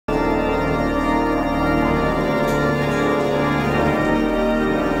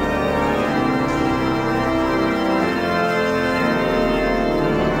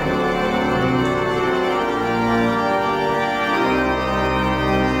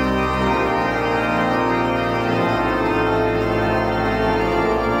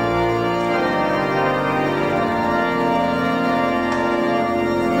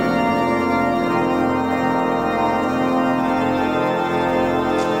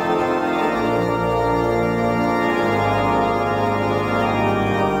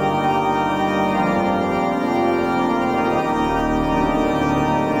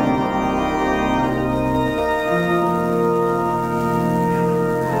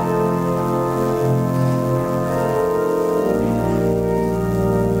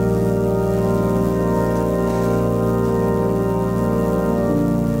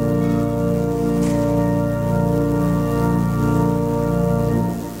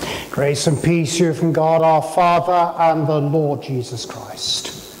Grace and peace to you from God our Father and the Lord Jesus Christ.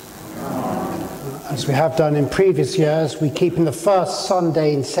 As we have done in previous years, we keep in the first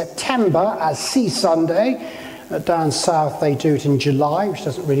Sunday in September as Sea Sunday. Down south they do it in July, which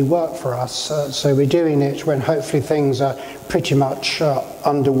doesn't really work for us. So we're doing it when hopefully things are pretty much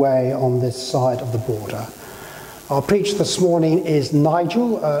underway on this side of the border. Our preacher this morning is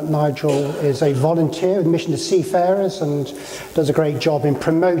Nigel. Nigel is a volunteer with Mission to Seafarers and does a great job in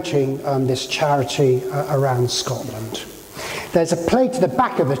promoting this charity around Scotland. There's a plate at the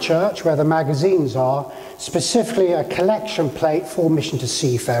back of the church where the magazines are, specifically a collection plate for Mission to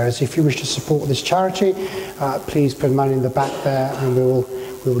Seafarers. If you wish to support this charity, please put money in the back there and we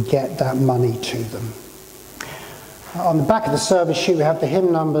will get that money to them. On the back of the service sheet we have the hymn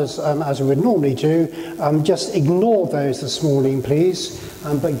numbers as we would normally do. Just ignore those this morning please,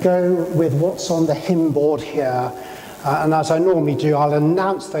 but go with what's on the hymn board here. And as I normally do, I'll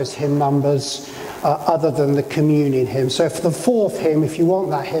announce those hymn numbers other than the communion hymn. So for the fourth hymn, if you want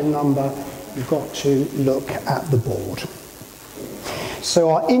that hymn number, you've got to look at the board. So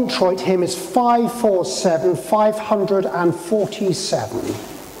our introit hymn is 547, 547.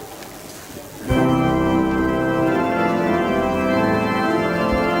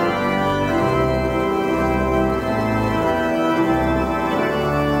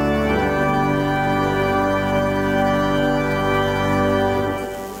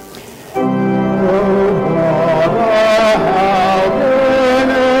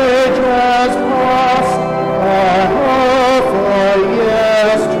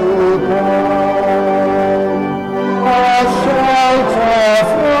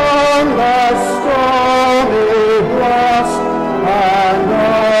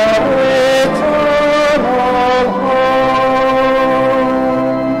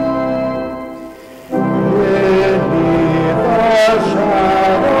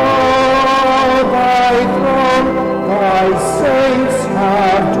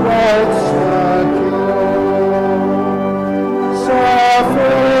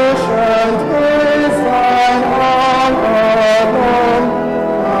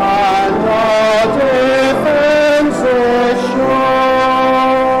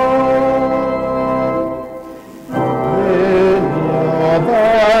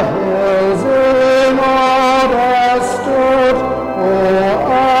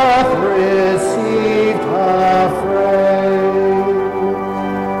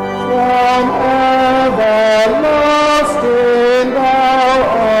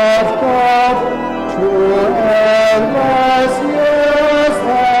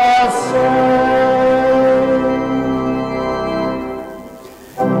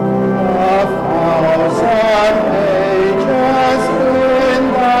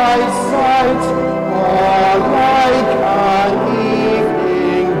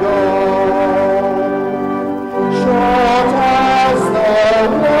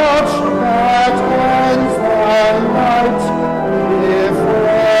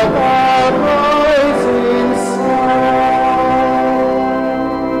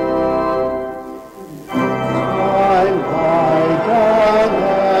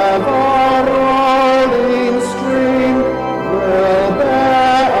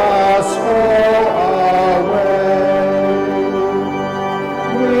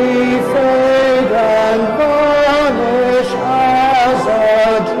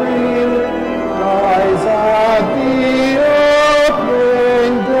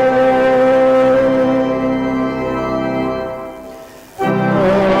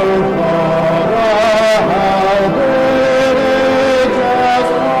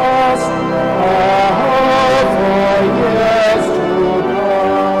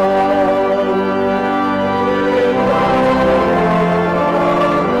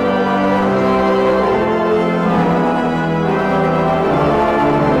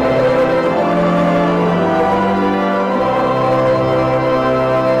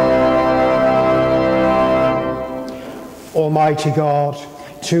 Almighty God,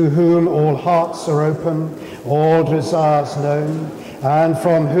 to whom all hearts are open, all desires known, and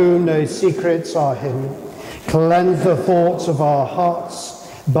from whom no secrets are hidden, cleanse the thoughts of our hearts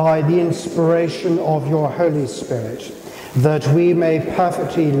by the inspiration of your Holy Spirit, that we may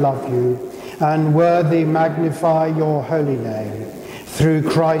perfectly love you and worthy magnify your holy name, through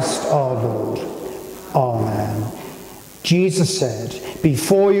Christ our Lord. Amen. Jesus said,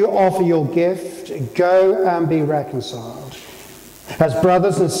 before you offer your gift, go and be reconciled. As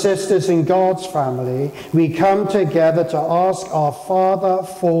brothers and sisters in God's family, we come together to ask our Father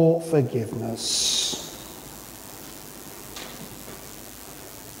for forgiveness.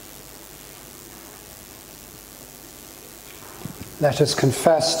 Let us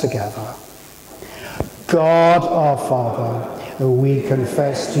confess together. God our Father, we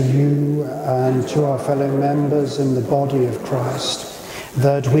confess to you and to our fellow members in the body of Christ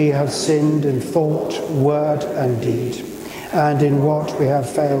that we have sinned in thought, word and deed, and in what we have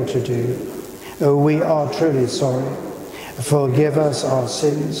failed to do. We are truly sorry. Forgive us our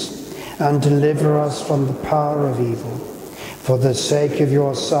sins and deliver us from the power of evil, for the sake of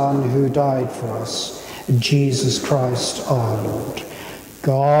your Son who died for us, Jesus Christ our Lord.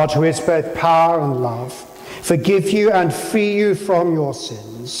 God, who is both power and love, forgive you and free you from your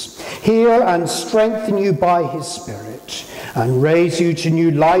sins, heal and strengthen you by his Spirit, and raise you to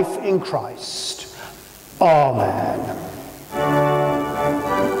new life in Christ. Amen.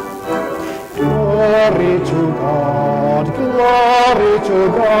 Glory to God, glory to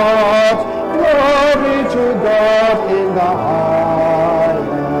God, glory to God in the highest.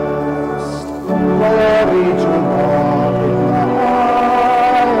 Glory to God in the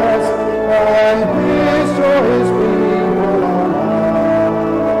highest, and peace to his people on earth.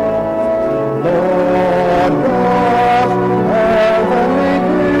 Lord God, heavenly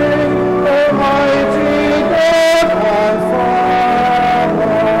King, almighty God and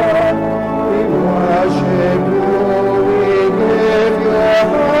Father, we worship you, we give you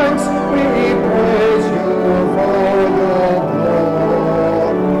thanks, we praise you for your glory.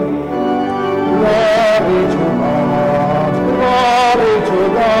 Glory to God, glory to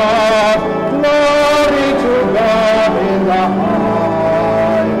God, glory to God in the highest.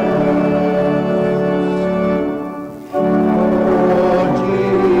 Lord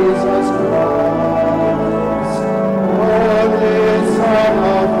Jesus Christ, Holy Son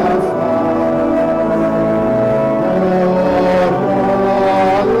of the Father, Lord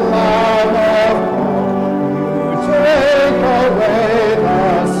God, Lamb of God, you take away the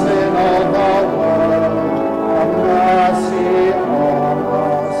sin of the world. Have mercy on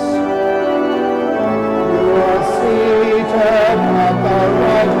us. You are seated at the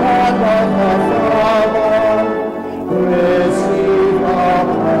right hand of the Father. Receive our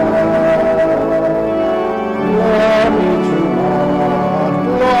prayer. Glory to God,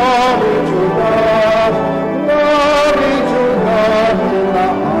 glory to God, glory to God in the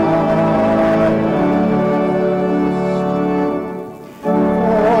highest. For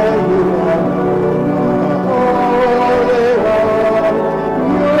you alone are the Holy One,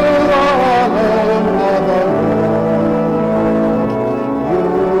 you alone are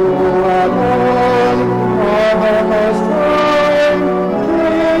the Lord, you alone are the Most High,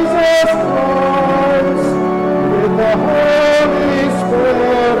 Jesus Christ, with the Holy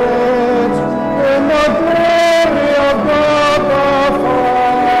Spirit, in the glory of God the Father.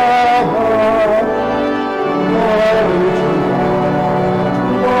 Glory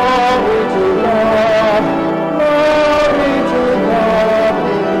to God, glory to God, glory to God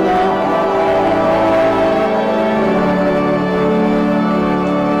in the highest.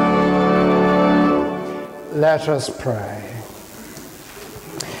 Let us pray.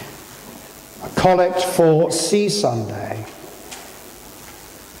 A collect for Sea Sunday.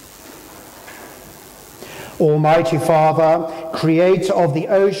 Almighty Father, creator of the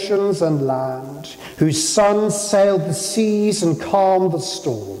oceans and land, whose Son sailed the seas and calmed the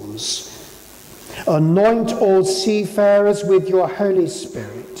storms, anoint all seafarers with your Holy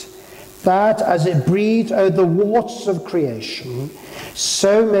Spirit, that as it breathed over the waters of creation,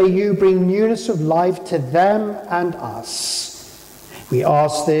 so may you bring newness of life to them and us. We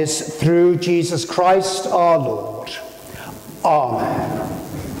ask this through Jesus Christ our Lord. Amen.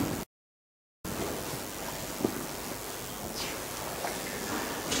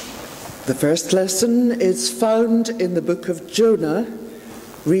 The first lesson is found in the book of Jonah,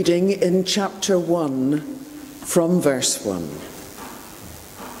 reading in chapter 1 from verse 1.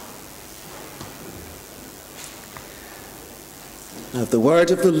 Now the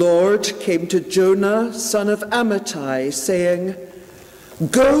word of the Lord came to Jonah, son of Amittai, saying,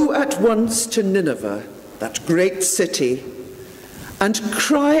 "Go at once to Nineveh, that great city, and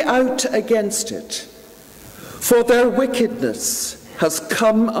cry out against it, for their wickedness has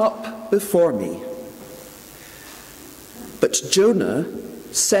come up before me." But Jonah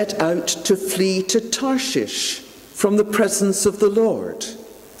set out to flee to Tarshish from the presence of the Lord.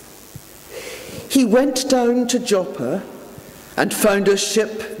 He went down to Joppa and found a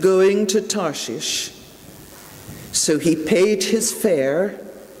ship going to Tarshish. So he paid his fare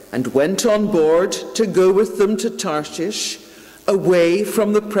and went on board to go with them to Tarshish, away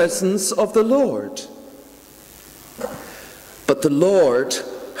from the presence of the Lord. But the Lord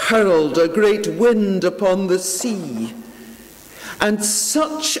hurled a great wind upon the sea, and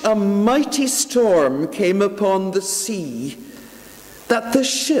such a mighty storm came upon the sea that the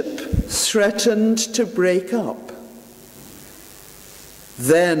ship threatened to break up.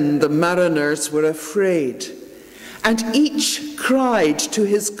 Then the mariners were afraid, and each cried to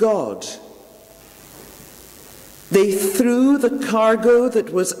his God. They threw the cargo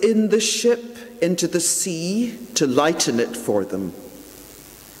that was in the ship into the sea to lighten it for them.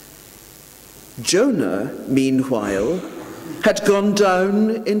 Jonah, meanwhile, had gone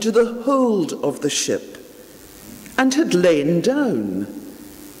down into the hold of the ship and had lain down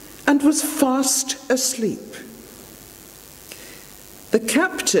and was fast asleep. The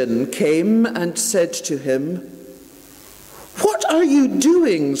captain came and said to him, "What are you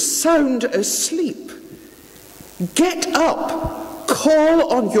doing sound asleep? Get up,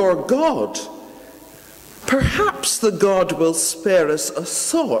 call on your God. Perhaps the God will spare us a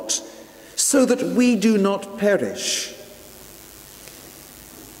thought so that we do not perish."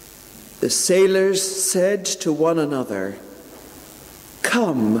 The sailors said to one another,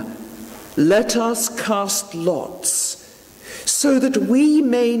 "Come, let us cast lots, so that we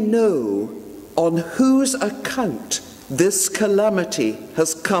may know on whose account this calamity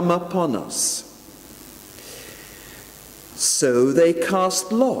has come upon us." So they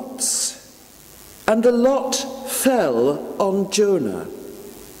cast lots, and the lot fell on Jonah.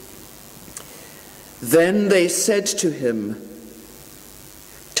 Then they said to him,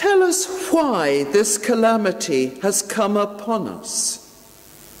 "Tell us why this calamity has come upon us.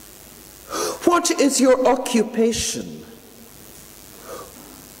 What is your occupation?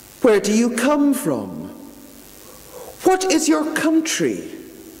 Where do you come from? What is your country?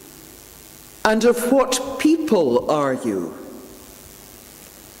 And of what people are you?"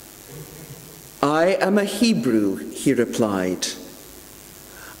 "I am a Hebrew," he replied.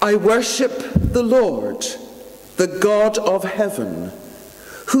 "I worship the Lord, the God of heaven,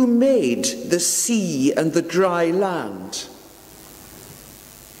 who made the sea and the dry land."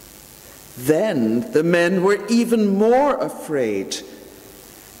 Then the men were even more afraid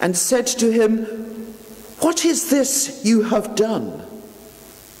and said to him, "What is this you have done?"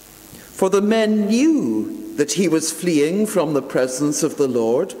 For the men knew that he was fleeing from the presence of the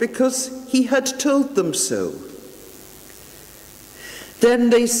Lord, because he had told them so. Then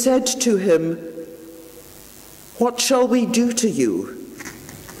they said to him, "What shall we do to you,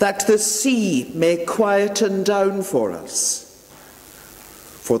 that the sea may quieten down for us?"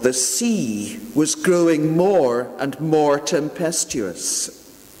 For the sea was growing more and more tempestuous.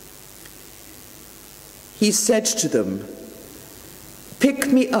 He said to them,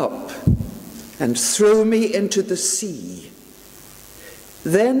 "Pick me up and throw me into the sea.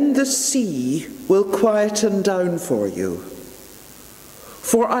 Then the sea will quieten down for you.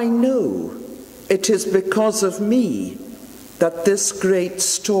 For I know it is because of me that this great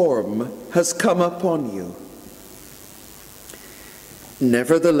storm has come upon you."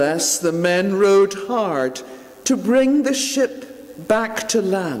 Nevertheless, the men rowed hard to bring the ship back to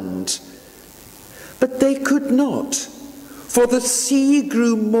land. But they could not, for the sea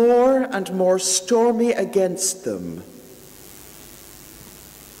grew more and more stormy against them.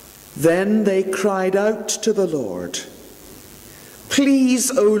 Then they cried out to the Lord,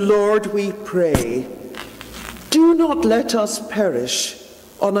 "Please, O Lord, we pray, do not let us perish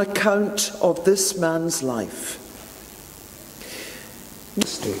on account of this man's life."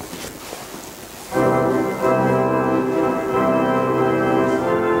 Let's do.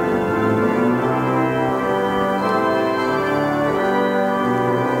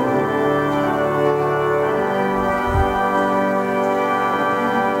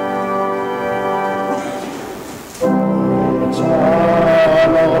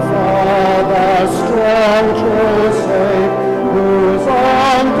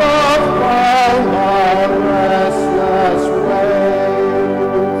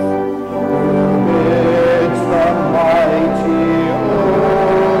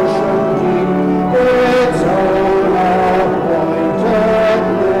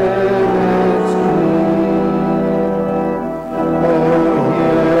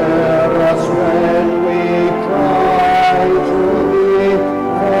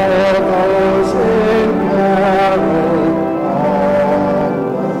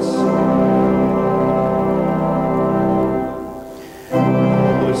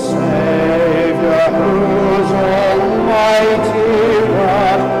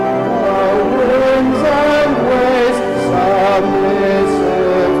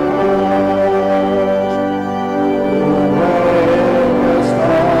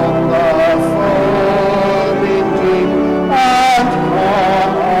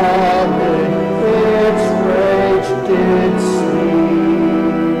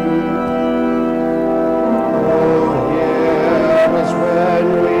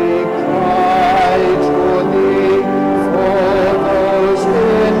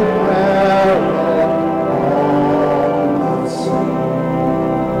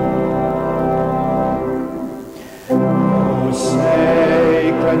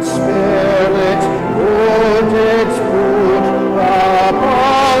 and Spirit, who didst put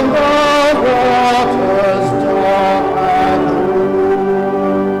upon the waters dark and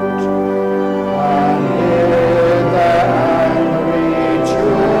rude, and in their angry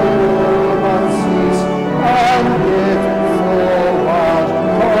tumult cease, and if forward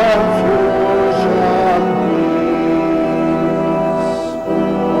confusion peace.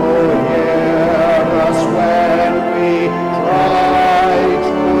 Oh, hear us when we cry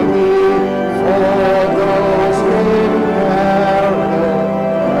to thee for those in peril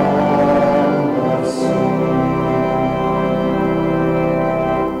on the sea.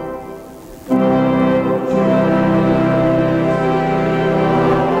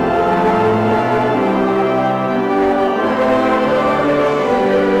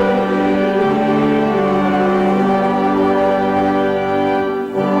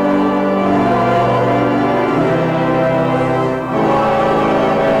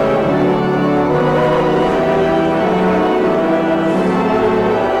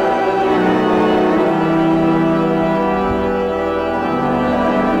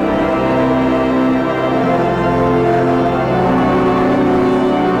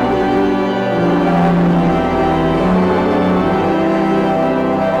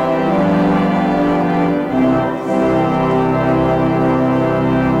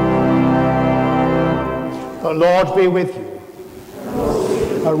 The Lord be with you.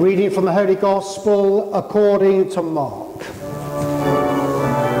 A reading from the Holy Gospel according to Mark.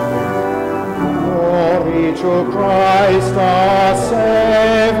 Glory to Christ our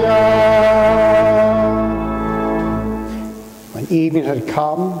Saviour. When evening had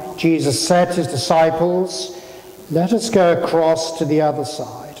come, Jesus said to his disciples, "Let us go across to the other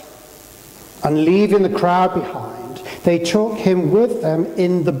side." And leaving the crowd behind, they took him with them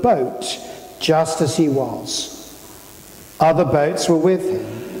in the boat, just as he was. Other boats were with him.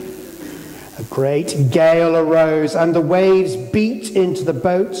 A great gale arose, and the waves beat into the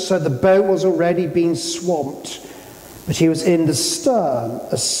boat, so the boat was already being swamped. But he was in the stern,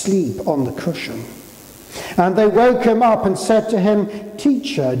 asleep on the cushion. And they woke him up and said to him,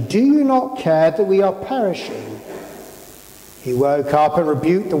 "Teacher, do you not care that we are perishing?" He woke up and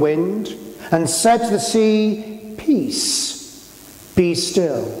rebuked the wind, and said to the sea, "Peace, be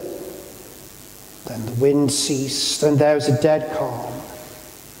still." Then the wind ceased, and there was a dead calm.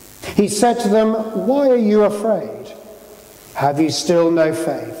 He said to them, "Why are you afraid? Have you still no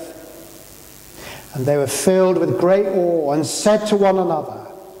faith?" And they were filled with great awe and said to one another,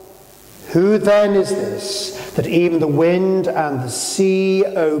 "Who then is this, that even the wind and the sea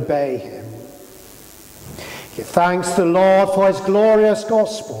obey him?" Give thanks to the Lord for his glorious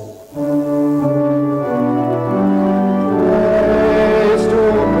gospel. Praise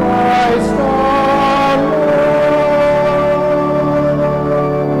to Christ our Lord.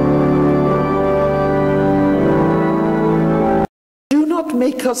 Do not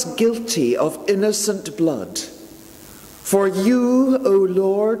make us guilty of innocent blood, for you, O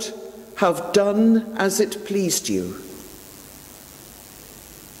Lord, have done as it pleased you.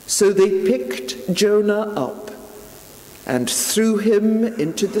 So they picked Jonah up and threw him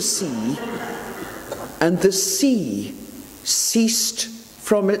into the sea, and the sea ceased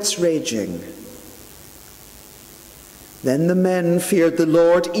from its raging. Then the men feared the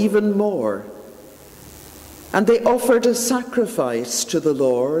Lord even more, and they offered a sacrifice to the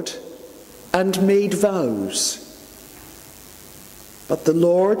Lord and made vows. But the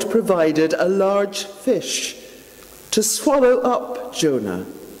Lord provided a large fish to swallow up Jonah,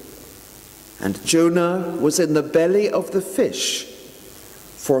 and Jonah was in the belly of the fish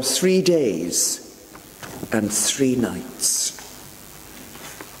for 3 days and 3 nights.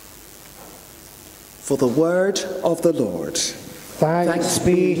 For the word of the Lord. Thanks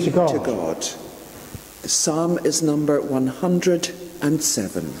be to God. The psalm is number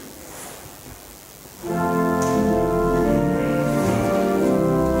 107.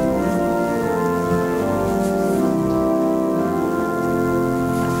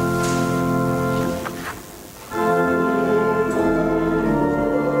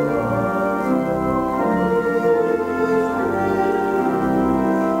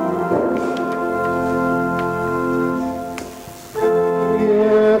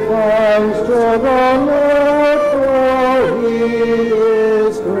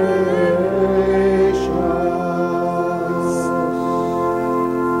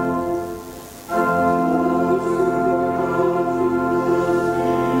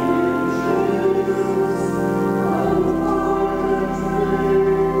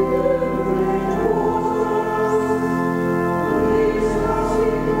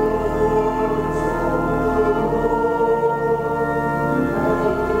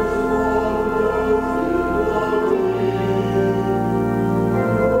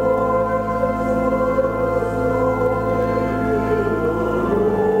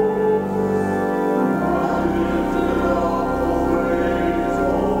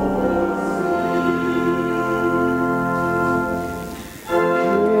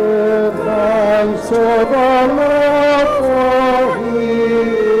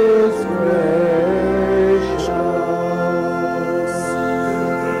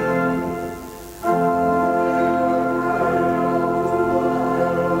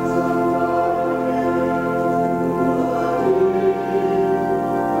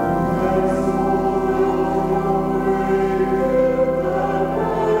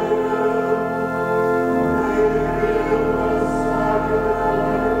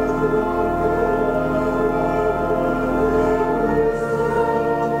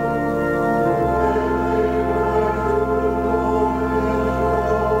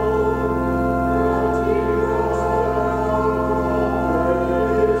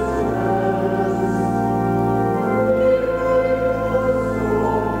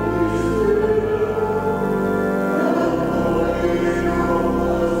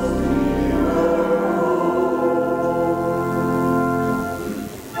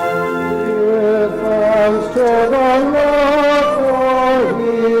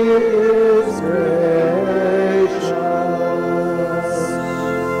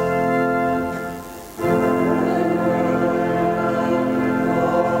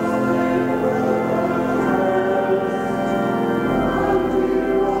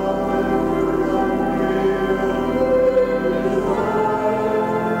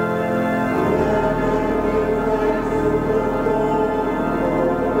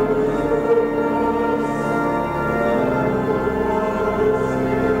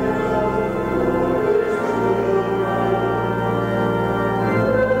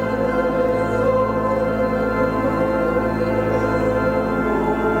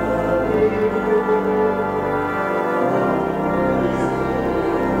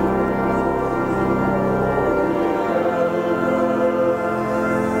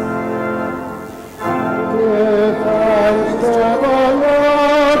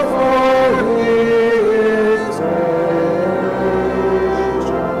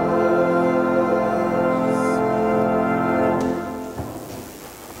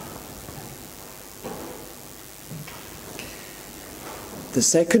 The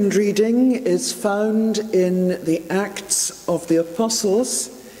second reading is found in the Acts of the Apostles,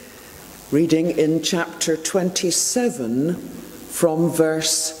 reading in chapter 27 from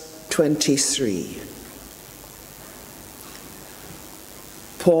verse 23.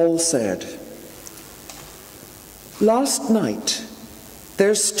 Paul said, "Last night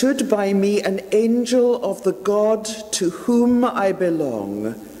there stood by me an angel of the God to whom I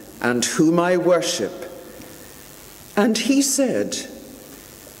belong and whom I worship. And he said,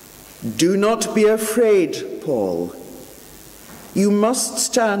 'Do not be afraid, Paul. You must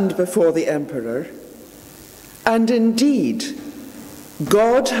stand before the emperor. And indeed,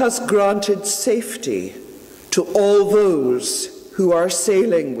 God has granted safety to all those who are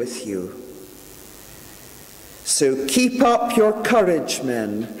sailing with you. So keep up your courage,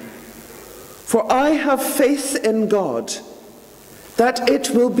 men, for I have faith in God that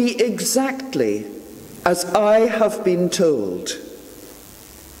it will be exactly as I have been told.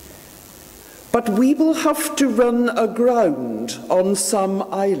 But we will have to run aground on some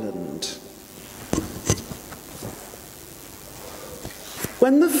island.'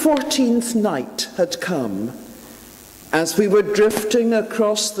 When the 14th night had come, as we were drifting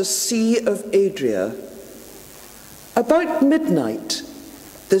across the Sea of Adria, about midnight,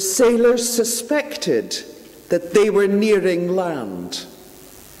 the sailors suspected that they were nearing land.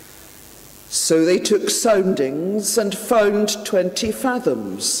 So they took soundings and found 20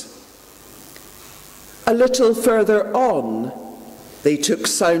 fathoms. A little further on, they took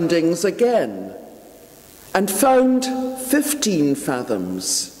soundings again and found 15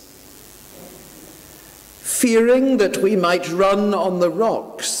 fathoms. Fearing that we might run on the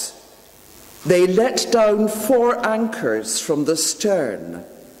rocks, they let down 4 anchors from the stern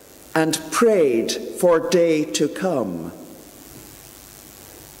and prayed for day to come.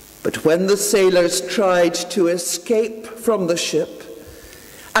 But when the sailors tried to escape from the ship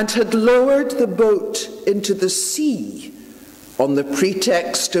and had lowered the boat into the sea on the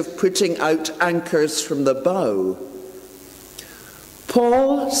pretext of putting out anchors from the bow,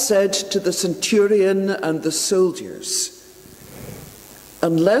 Paul said to the centurion and the soldiers,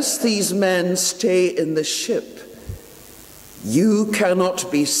 'Unless these men stay in the ship, you cannot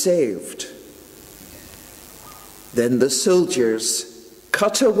be saved.' Then the soldiers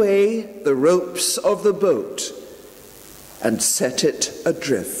cut away the ropes of the boat and set it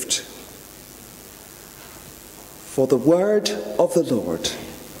adrift." For the word of the Lord.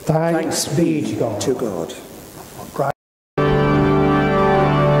 Thanks be to God.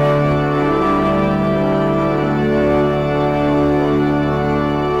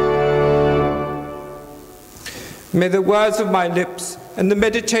 May the words of my lips and the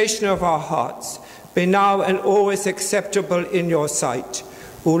meditation of our hearts be now and always acceptable in your sight,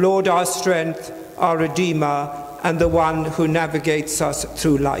 O Lord, our strength, our Redeemer, and the one who navigates us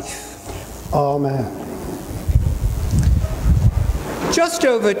through life. Amen. Just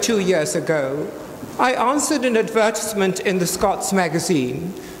over 2 years ago, I answered an advertisement in the Scots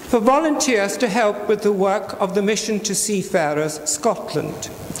magazine for volunteers to help with the work of the Mission to Seafarers Scotland.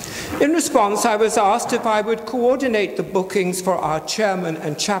 In response, I was asked if I would coordinate the bookings for our chairman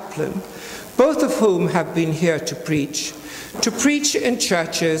and chaplain, both of whom have been here to preach in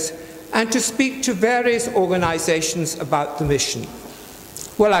churches, and to speak to various organizations about the mission.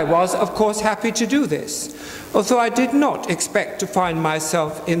 Well, I was, of course, happy to do this, although I did not expect to find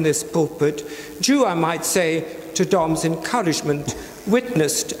myself in this pulpit, due, I might say, to Dom's encouragement,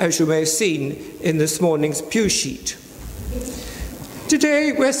 witnessed, as you may have seen, in this morning's pew sheet.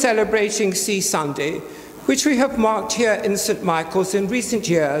 Today, we're celebrating Sea Sunday, which we have marked here in St. Michael's in recent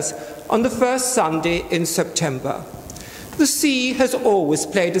years on the first Sunday in September. The sea has always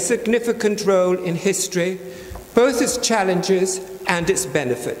played a significant role in history, both its challenges and its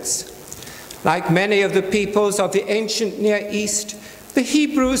benefits. Like many of the peoples of the ancient Near East, the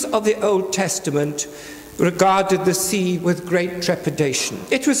Hebrews of the Old Testament regarded the sea with great trepidation.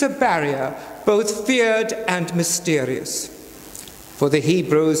 It was a barrier, both feared and mysterious. For the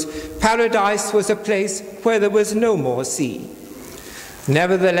Hebrews, paradise was a place where there was no more sea.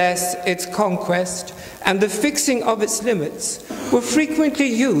 Nevertheless, its conquest and the fixing of its limits were frequently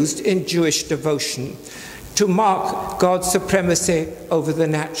used in Jewish devotion to mark God's supremacy over the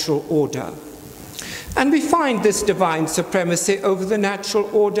natural order. And we find this divine supremacy over the natural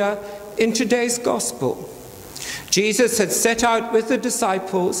order in today's gospel. Jesus had set out with the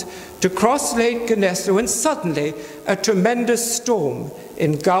disciples to cross Lake Gennesaret when suddenly a tremendous storm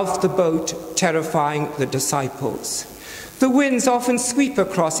engulfed the boat, terrifying the disciples. The winds often sweep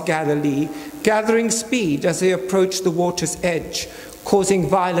across Galilee, gathering speed as they approach the water's edge, causing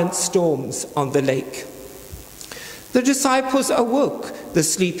violent storms on the lake. The disciples awoke the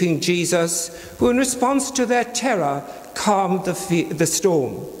sleeping Jesus, who in response to their terror calmed the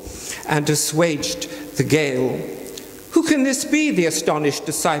storm and assuaged the gale. "Who can this be?" the astonished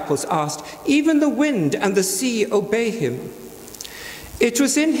disciples asked. "Even the wind and the sea obey him." It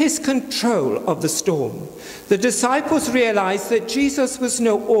was in his control of the storm. The disciples realized that Jesus was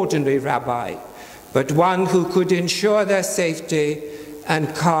no ordinary rabbi, but one who could ensure their safety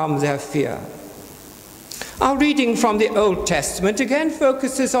and calm their fear. Our reading from the Old Testament again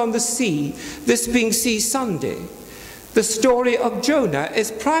focuses on the sea, this being Sea Sunday. The story of Jonah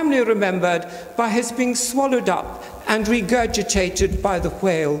is primarily remembered by his being swallowed up and regurgitated by the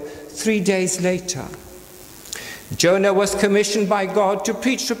whale 3 days later. Jonah was commissioned by God to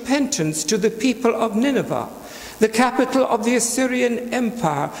preach repentance to the people of Nineveh, the capital of the Assyrian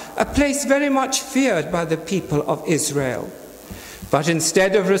Empire, a place very much feared by the people of Israel. But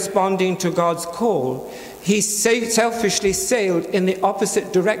instead of responding to God's call, he selfishly sailed in the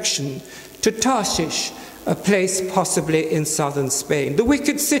opposite direction to Tarshish, a place possibly in southern Spain. The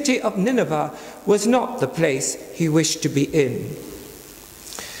wicked city of Nineveh was not the place he wished to be in.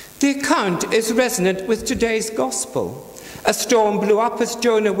 The account is resonant with today's gospel. A storm blew up as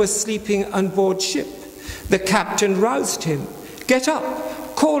Jonah was sleeping on board ship. The captain roused him. "Get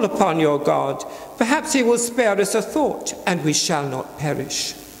up, call upon your God. Perhaps he will spare us a thought, and we shall not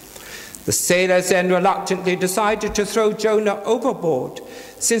perish." The sailors then reluctantly decided to throw Jonah overboard,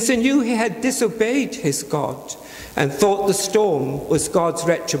 since they knew he had disobeyed his God and thought the storm was God's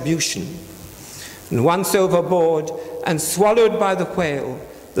retribution. And once overboard and swallowed by the whale,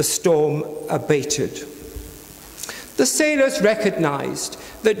 the storm abated. The sailors recognized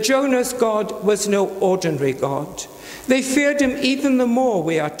that Jonah's God was no ordinary God. They feared him even the more,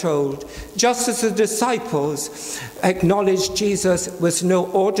 we are told, just as the disciples acknowledged Jesus was no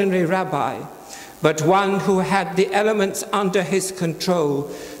ordinary rabbi, but one who had the elements under his control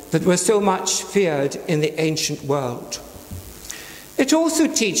that were so much feared in the ancient world. It also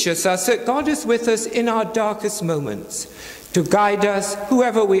teaches us that God is with us in our darkest moments, to guide us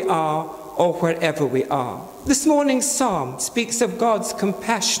whoever we are or wherever we are. This morning's psalm speaks of God's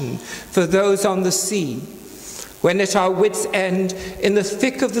compassion for those on the sea. When at our wits' end, in the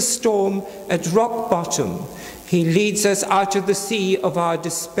thick of the storm, at rock bottom, he leads us out of the sea of our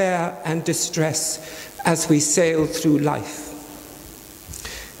despair and distress as we sail through life.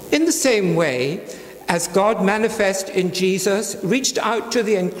 In the same way, as God manifest in Jesus reached out to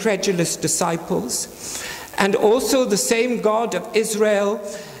the incredulous disciples, and also the same God of Israel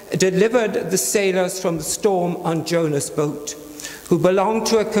delivered the sailors from the storm on Jonah's boat, who belonged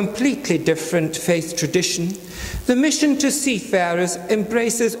to a completely different faith tradition, the mission to seafarers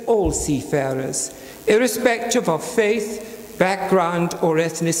embraces all seafarers, irrespective of faith, background, or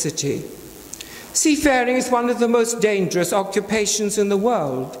ethnicity. Seafaring is one of the most dangerous occupations in the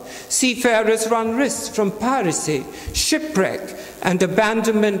world. Seafarers run risks from piracy, shipwreck, and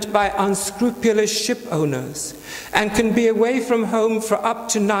abandonment by unscrupulous ship owners, and can be away from home for up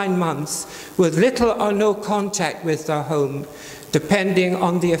to 9 months with little or no contact with their home, depending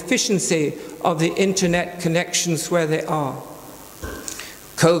on the efficiency of the internet connections where they are.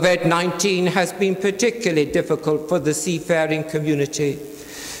 COVID-19 has been particularly difficult for the seafaring community.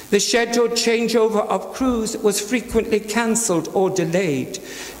 The scheduled changeover of crews was frequently cancelled or delayed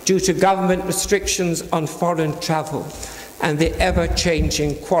due to government restrictions on foreign travel and the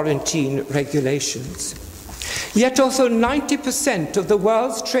ever-changing quarantine regulations. Yet also 90% of the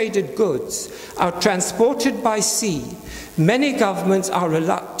world's traded goods are transported by sea. Many governments are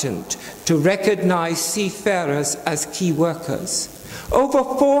reluctant to recognize seafarers as key workers. Over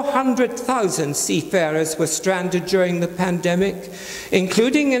 400,000 seafarers were stranded during the pandemic,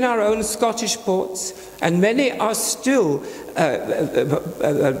 including in our own Scottish ports, and many are still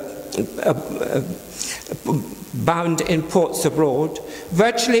bound in ports abroad,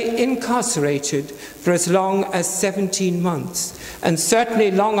 virtually incarcerated for as long as 17 months, and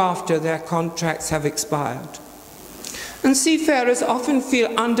certainly long after their contracts have expired. And seafarers often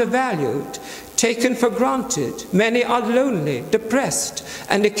feel undervalued, taken for granted. Many are lonely, depressed,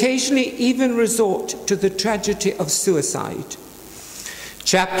 and occasionally even resort to the tragedy of suicide.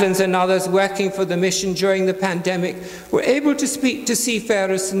 Chaplains and others working for the mission during the pandemic were able to speak to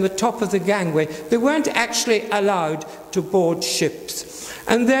seafarers from the top of the gangway. They weren't actually allowed to board ships,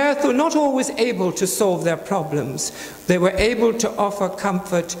 and therefore not always able to solve their problems. They were able to offer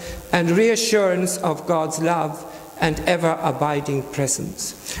comfort and reassurance of God's love and ever-abiding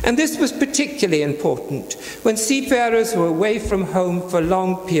presence. And this was particularly important when seafarers were away from home for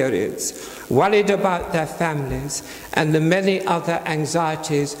long periods, worried about their families and the many other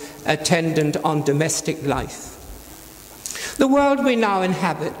anxieties attendant on domestic life. The world we now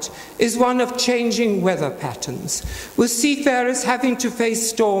inhabit is one of changing weather patterns, with seafarers having to face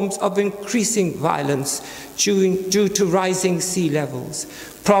storms of increasing violence due to rising sea levels,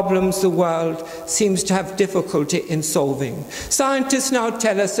 problems the world seems to have difficulty in solving. Scientists now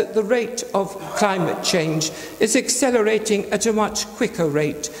tell us that the rate of climate change is accelerating at a much quicker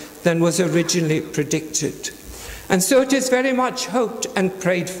rate than was originally predicted. And so it is very much hoped and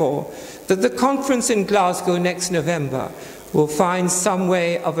prayed for that the conference in Glasgow next November will find some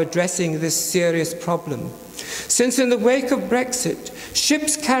way of addressing this serious problem. Since in the wake of Brexit,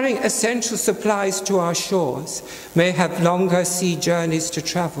 ships carrying essential supplies to our shores may have longer sea journeys to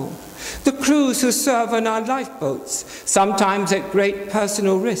travel. The crews who serve on our lifeboats, sometimes at great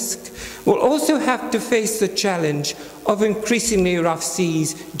personal risk, will also have to face the challenge of increasingly rough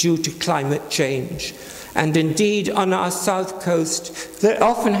seas due to climate change. And indeed, on our south coast, they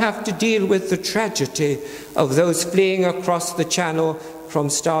often have to deal with the tragedy of those fleeing across the Channel from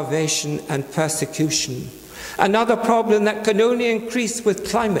starvation and persecution. Another problem that can only increase with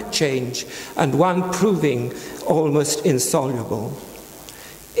climate change, and one proving almost insoluble.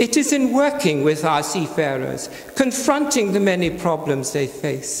 It is in working with our seafarers, confronting the many problems they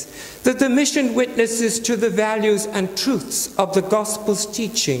face, that the mission witnesses to the values and truths of the Gospel's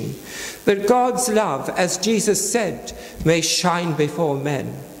teaching, that God's love, as Jesus said, may shine before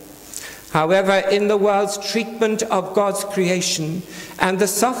men. However, in the world's treatment of God's creation and the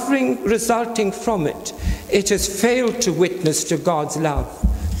suffering resulting from it, it has failed to witness to God's love,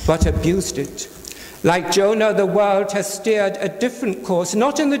 but abused it. Like Jonah, the world has steered a different course,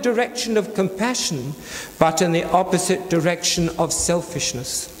 not in the direction of compassion, but in the opposite direction of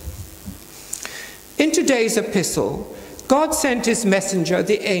selfishness. In today's epistle, God sent his messenger,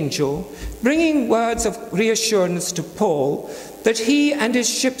 the angel, bringing words of reassurance to Paul that he and his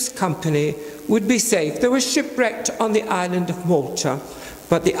ship's company would be safe. They were shipwrecked on the island of Malta,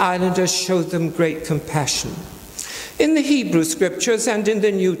 but the islanders showed them great compassion. In the Hebrew scriptures and in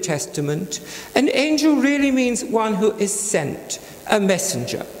the New Testament, an angel really means one who is sent, a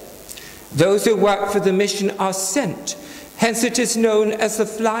messenger. Those who work for the mission are sent, hence it is known as the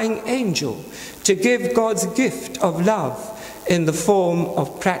flying angel, to give God's gift of love in the form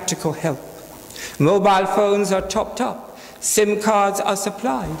of practical help. Mobile phones are topped up, SIM cards are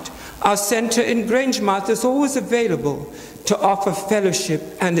supplied. Our centre in Grangemouth is always available to offer fellowship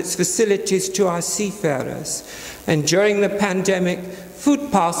and its facilities to our seafarers. And during the pandemic,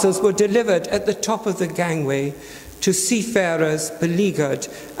 food parcels were delivered at the top of the gangway to seafarers beleaguered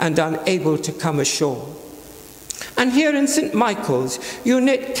and unable to come ashore. And here in St. Michael's, you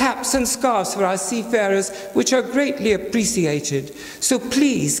knit caps and scarves for our seafarers, which are greatly appreciated. So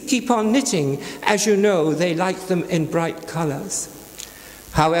please keep on knitting, as you know they like them in bright colours.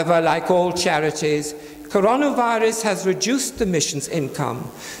 However, like all charities, coronavirus has reduced the mission's income,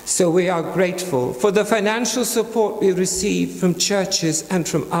 so we are grateful for the financial support we receive from churches and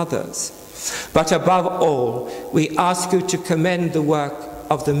from others. But above all, we ask you to commend the work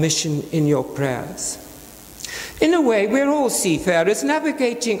of the mission in your prayers. In a way, we're all seafarers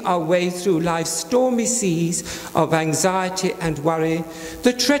navigating our way through life's stormy seas of anxiety and worry,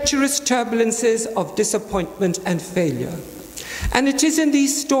 the treacherous turbulences of disappointment and failure. And it is in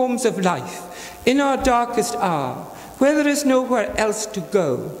these storms of life, in our darkest hour, where there is nowhere else to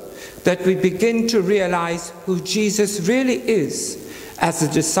go, that we begin to realize who Jesus really is, as the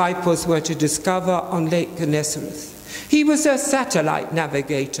disciples were to discover on Lake Gennesareth. He was a satellite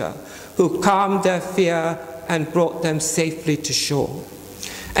navigator who calmed their fear and brought them safely to shore.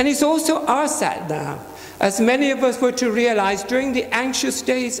 And he's also our sat-nav, as many of us were to realize during the anxious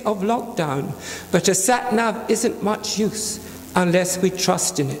days of lockdown. But a sat-nav isn't much use unless we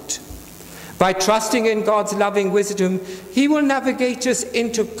trust in it. By trusting in God's loving wisdom, he will navigate us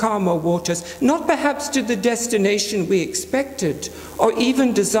into calmer waters, not perhaps to the destination we expected or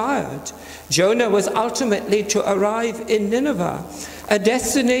even desired. Jonah was ultimately to arrive in Nineveh, a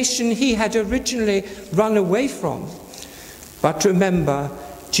destination he had originally run away from. But remember,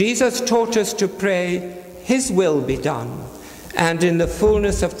 Jesus taught us to pray, his will be done, and in the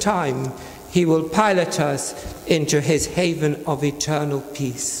fullness of time, he will pilot us into his haven of eternal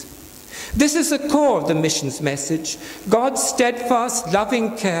peace. This is the core of the mission's message, God's steadfast,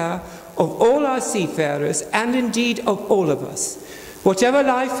 loving care of all our seafarers and indeed of all of us. Whatever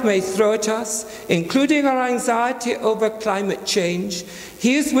life may throw at us, including our anxiety over climate change,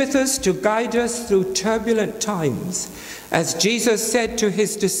 he is with us to guide us through turbulent times. As Jesus said to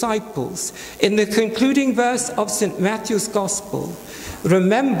his disciples in the concluding verse of St. Matthew's Gospel,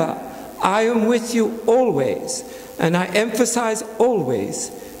 "Remember, I am with you always," and I emphasize always,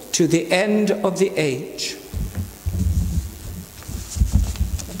 to the end of the age.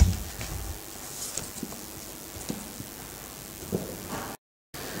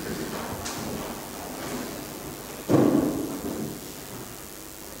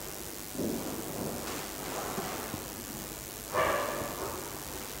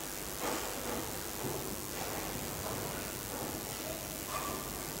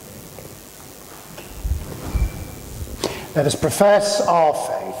 Let us profess our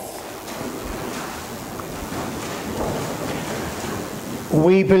faith.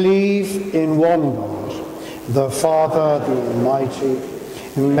 We believe in one God, the Father, the Almighty,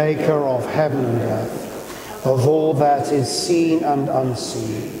 maker of heaven and earth, of all that is seen and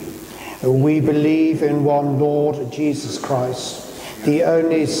unseen. We believe in one Lord Jesus Christ, the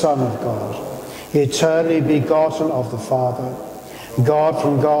only Son of God, eternally begotten of the Father, God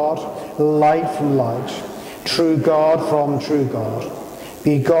from God, light from light, true God from true God,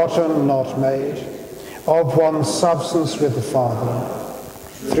 begotten, not made, of one substance with the Father.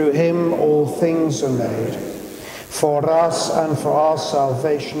 Through him all things are made. For us and for our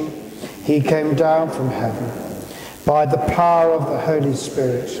salvation, he came down from heaven. By the power of the Holy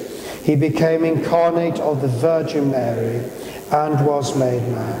Spirit, he became incarnate of the Virgin Mary and was made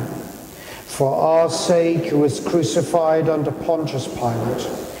man. For our sake, who was crucified under Pontius Pilate,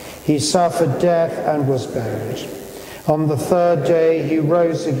 he suffered death and was buried. On the third day, he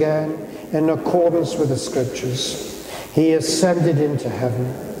rose again in accordance with the Scriptures. He ascended into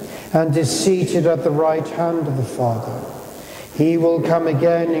heaven and is seated at the right hand of the Father. He will come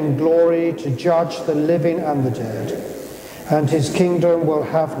again in glory to judge the living and the dead, and his kingdom will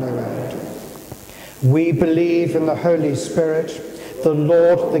have no end. We believe in the Holy Spirit, the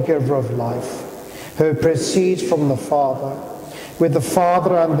Lord, the giver of life, who proceeds from the Father. With the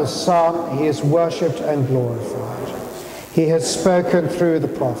Father and the Son, he is worshipped and glorified. He has spoken through the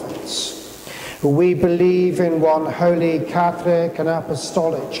prophets. We believe in one holy, Catholic and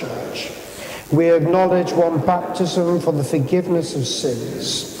Apostolic Church. We acknowledge one baptism for the forgiveness of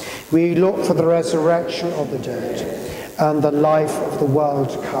sins. We look for the resurrection of the dead and the life of the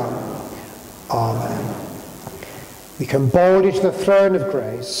world to come. Amen. We come boldly to the throne of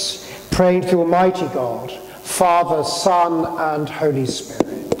grace, praying to the Almighty God, Father, Son, and Holy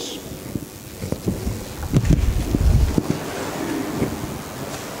Spirit.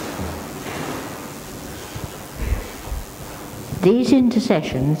 These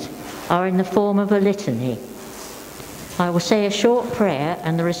intercessions are in the form of a litany. I will say a short prayer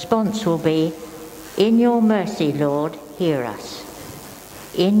and the response will be, "In your mercy, Lord, hear us.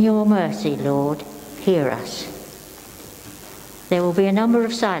 In your mercy, Lord, hear us." There will be a number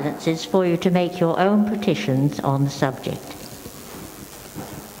of silences for you to make your own petitions on the subject.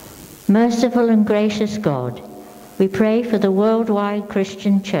 Merciful and gracious God, we pray for the worldwide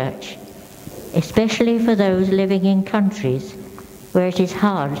Christian Church, especially for those living in countries where it is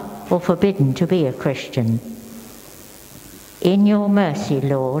hard or forbidden to be a Christian. In your mercy,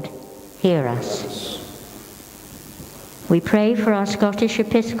 Lord, hear us. We pray for our Scottish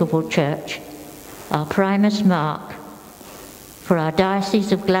Episcopal Church, our Primus Mark, for our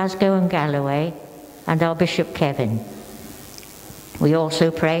Diocese of Glasgow and Galloway, and our Bishop Kevin. We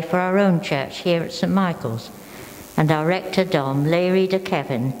also pray for our own church here at St Michael's, and our Rector Dom, Lay Reader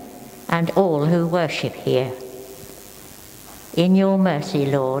Kevin, and all who worship here. In your mercy,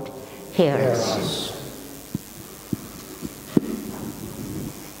 Lord, hear us.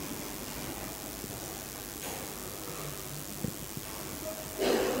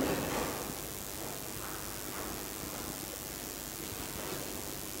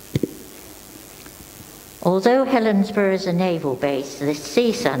 Although Helensburgh is a naval base this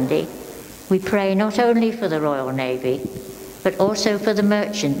Sea Sunday, we pray not only for the Royal Navy, but also for the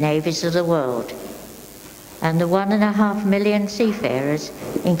merchant navies of the world, and the 1.5 million seafarers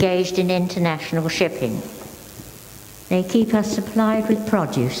engaged in international shipping. They keep us supplied with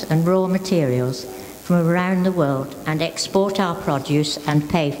produce and raw materials from around the world and export our produce and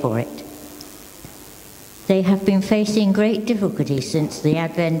pay for it. They have been facing great difficulties since the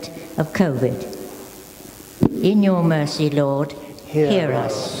advent of COVID. In your mercy, Lord, hear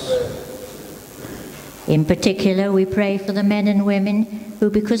us. In particular, we pray for the men and women who,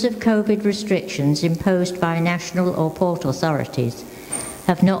 because of COVID restrictions imposed by national or port authorities,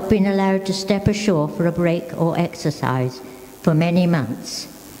 have not been allowed to step ashore for a break or exercise for many months,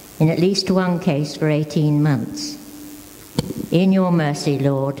 in at least one case for 18 months. In your mercy,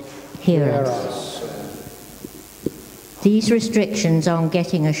 Lord, hear us. These restrictions on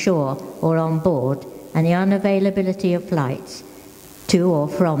getting ashore or on board and the unavailability of flights to or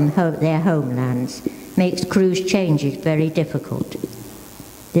from their homelands makes cruise changes very difficult.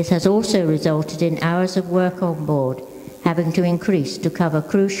 This has also resulted in hours of work on board having to increase to cover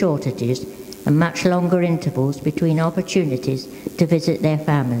crew shortages and much longer intervals between opportunities to visit their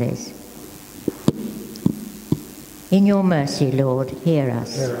families. In your mercy, Lord, hear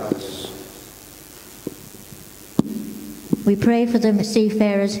us. Hear us. We pray for the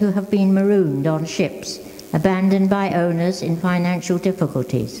seafarers who have been marooned on ships, abandoned by owners in financial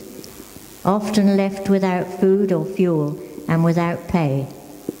difficulties. often left without food or fuel and without pay.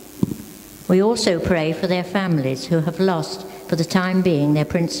 We also pray for their families who have lost, for the time being, their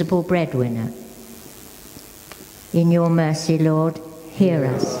principal breadwinner. In your mercy, Lord, hear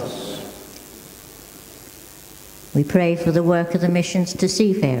us. We pray for the work of the missions to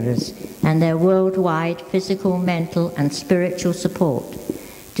seafarers and their worldwide physical, mental and spiritual support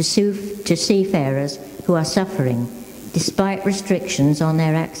to seafarers who are suffering despite restrictions on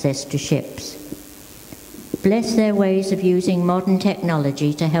their access to ships. Bless their ways of using modern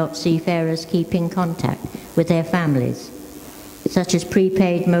technology to help seafarers keep in contact with their families, such as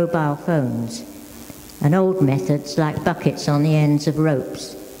prepaid mobile phones and old methods like buckets on the ends of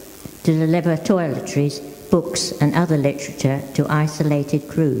ropes to deliver toiletries, books and other literature to isolated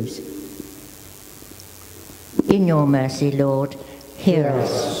crews. In your mercy, Lord, hear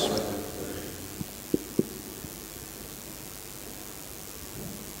us.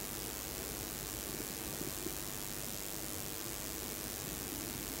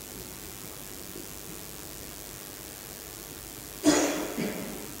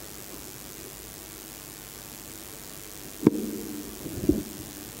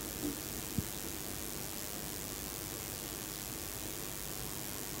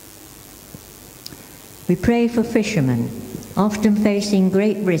 We pray for fishermen, often facing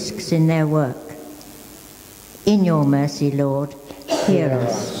great risks in their work. In your mercy, Lord, hear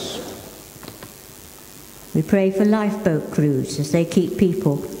us. We pray for lifeboat crews as they keep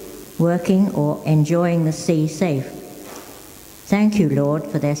people working or enjoying the sea safe. Thank you, Lord,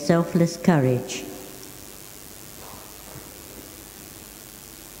 for their selfless courage.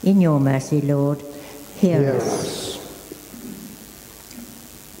 In your mercy, Lord, hear us.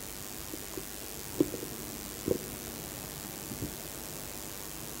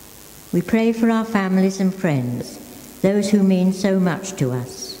 We pray for our families and friends, those who mean so much to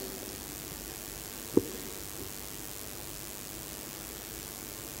us.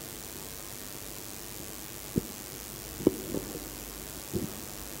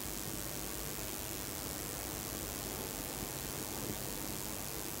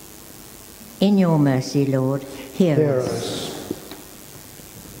 In your mercy, Lord, hear us.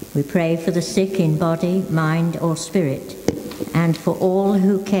 We pray for the sick in body, mind, or spirit, and for all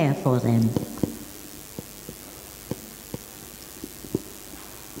who care for them.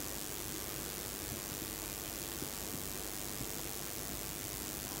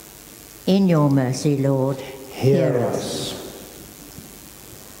 In your mercy, Lord, hear us.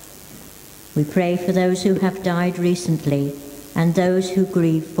 We pray for those who have died recently and those who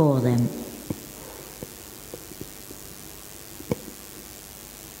grieve for them.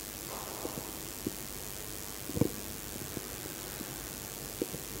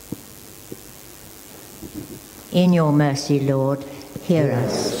 In your mercy, Lord, hear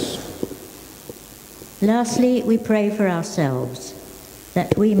us. Lastly, we pray for ourselves,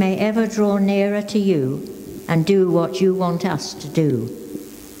 that we may ever draw nearer to you and do what you want us to do.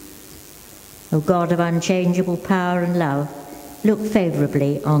 O God of unchangeable power and love, look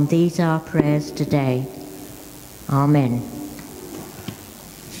favourably on these our prayers today. Amen.